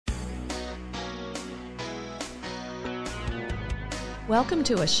Welcome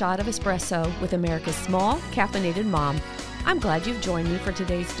to A Shot of Espresso with America's small, caffeinated mom. I'm glad you've joined me for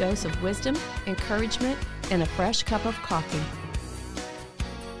today's dose of wisdom, encouragement, and a fresh cup of coffee.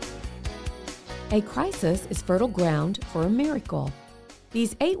 A crisis is fertile ground for a miracle.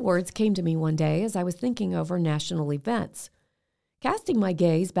 These 8 words came to me one day as I was thinking over national events. Casting my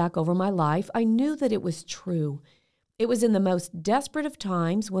gaze back over my life, I knew that it was true. It was in the most desperate of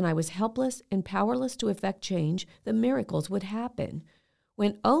times, when I was helpless and powerless to effect change, that miracles would happen.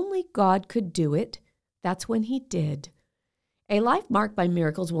 When only God could do it, that's when He did. A life marked by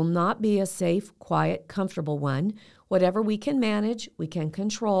miracles will not be a safe, quiet, comfortable one. Whatever we can manage, we can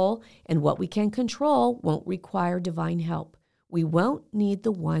control, and what we can control won't require divine help. We won't need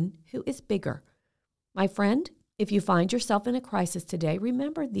the one who is bigger. My friend, if you find yourself in a crisis today,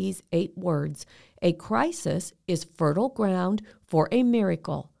 remember these 8 words. A crisis is fertile ground for a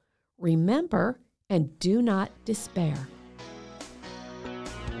miracle. Remember and do not despair.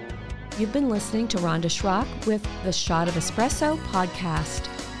 You've been listening to Rhonda Schrock with the Shot of Espresso podcast.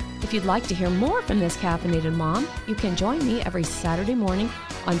 If you'd like to hear more from this caffeinated mom, you can join me every Saturday morning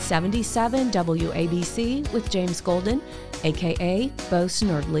on 77 WABC with James Golden, aka Bo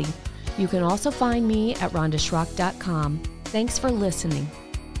Snerdley. You can also find me at rhondaschrock.com. Thanks for listening.